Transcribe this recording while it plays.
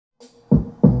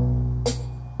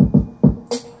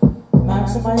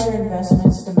Maximize your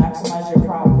investments to maximize your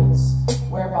profits.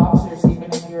 Wear boxers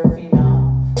even if you're a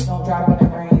female. Don't drive when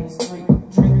it rains.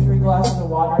 Drink 3 glasses of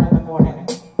water in the morning.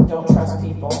 Don't trust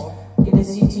people. Get a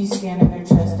CT scan of your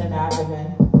chest and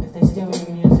abdomen. If they steal your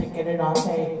music, get it on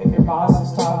tape. If your boss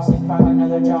is toxic, find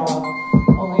another job.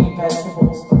 Only eat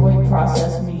vegetables. Avoid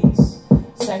processed meats.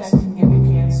 Sex can give you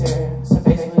cancer, so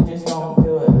basically just don't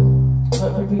do it.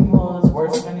 But for people it's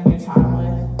worth spending your time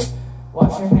with,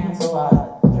 wash your hands a lot.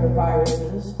 There are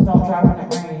viruses. Don't drive when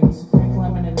it rains. Drink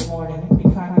lemon in the morning. Be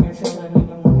kind to your children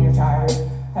even when you're tired.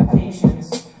 Have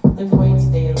patience. Lift weights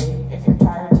daily. If you're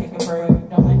tired, take a break.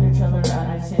 Don't leave your children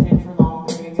unattended for long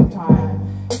periods of time.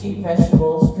 Eat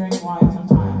vegetables. Drink wine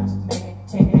sometimes.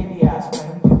 Take baby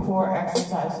aspirin. Do core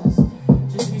exercises.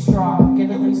 Just be strong. Get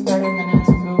at least 30 minutes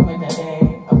of movement a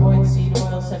day. Avoid seed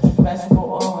oils such as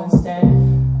vegetable oil. Instead,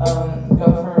 go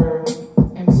for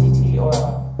MCT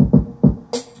oil.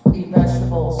 Eat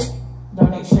vegetables.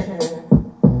 Don't eat sugar.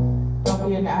 Don't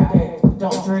be an addict.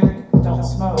 Don't drink. Don't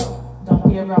smoke. Don't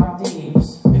be around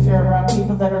thieves. If you're around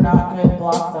people that are not good,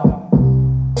 block them.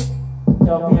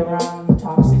 Don't be around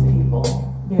toxic people.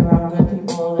 Be around good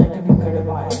people that can be